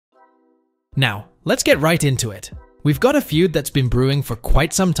Now, let's get right into it. We've got a feud that's been brewing for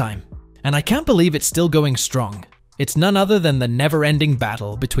quite some time, and I can't believe it's still going strong. It's none other than the never-ending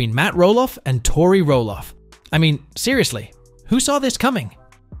battle between Matt Roloff and Tori Roloff. I mean, seriously, who saw this coming?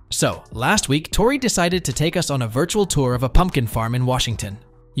 So, last week, Tori decided to take us on a virtual tour of a pumpkin farm in Washington.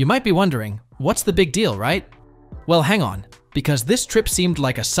 You might be wondering, what's the big deal, right? Well, hang on, because this trip seemed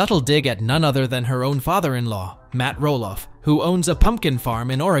like a subtle dig at none other than her own father-in-law, Matt Roloff, who owns a pumpkin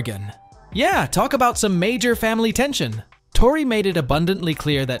farm in Oregon. Yeah, talk about some major family tension. Tori made it abundantly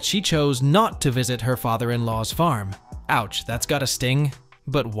clear that she chose not to visit her father-in-law's farm. Ouch, that's gotta sting.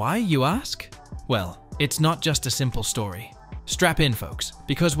 But why, you ask? Well, it's not just a simple story. Strap in, folks,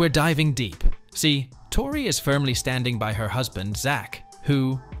 because we're diving deep. See, Tori is firmly standing by her husband, Zach,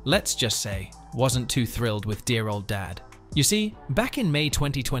 who, let's just say, wasn't too thrilled with dear old dad. You see, back in May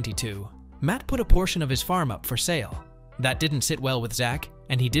 2022, Matt put a portion of his farm up for sale. That didn't sit well with Zach,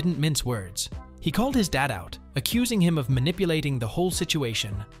 and he didn't mince words. He called his dad out, accusing him of manipulating the whole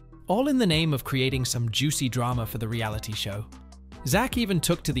situation, all in the name of creating some juicy drama for the reality show. Zach even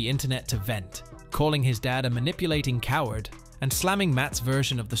took to the internet to vent, calling his dad a manipulating coward and slamming Matt's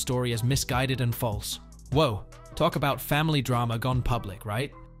version of the story as misguided and false. Whoa, talk about family drama gone public,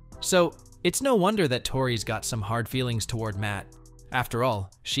 right? So, it's no wonder that Tori's got some hard feelings toward Matt. After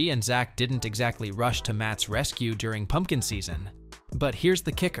all, she and Zach didn't exactly rush to Matt's rescue during pumpkin season. But here's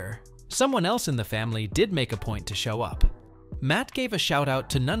the kicker. Someone else in the family did make a point to show up. Matt gave a shout out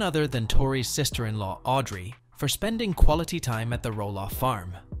to none other than Tori's sister-in-law, Audrey, for spending quality time at the Roloff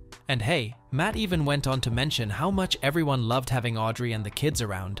farm. And hey, Matt even went on to mention how much everyone loved having Audrey and the kids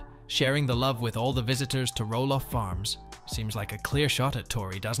around, sharing the love with all the visitors to Roloff Farms. Seems like a clear shot at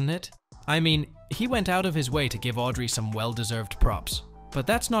Tori, doesn't it? I mean, he went out of his way to give Audrey some well-deserved props. But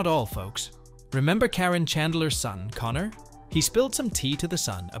that's not all, folks. Remember Karen Chandler's son, Connor? He spilled some tea to the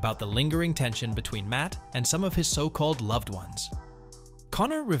Sun about the lingering tension between Matt and some of his so-called loved ones.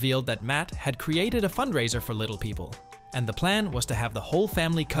 Connor revealed that Matt had created a fundraiser for little people, and the plan was to have the whole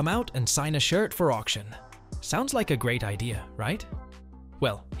family come out and sign a shirt for auction. Sounds like a great idea, right?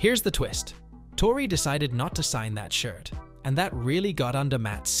 Well, here's the twist. Tori decided not to sign that shirt, and that really got under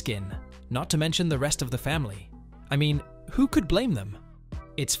Matt's skin, not to mention the rest of the family. I mean, who could blame them?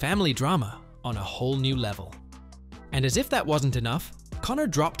 It's family drama on a whole new level. And as if that wasn't enough, Connor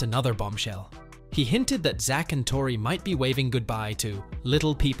dropped another bombshell. He hinted that Zach and Tori might be waving goodbye to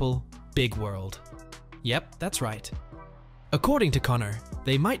little people, big world. Yep, that's right. According to Connor,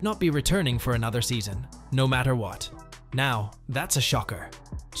 they might not be returning for another season, no matter what. Now, that's a shocker.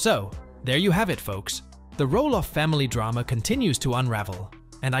 So, there you have it, folks. The Roloff family drama continues to unravel,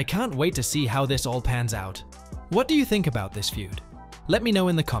 and I can't wait to see how this all pans out. What do you think about this feud? Let me know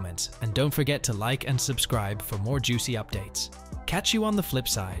in the comments, and don't forget to like and subscribe for more juicy updates. Catch you on the flip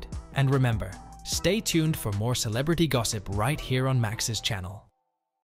side, and remember, stay tuned for more celebrity gossip right here on Max's channel.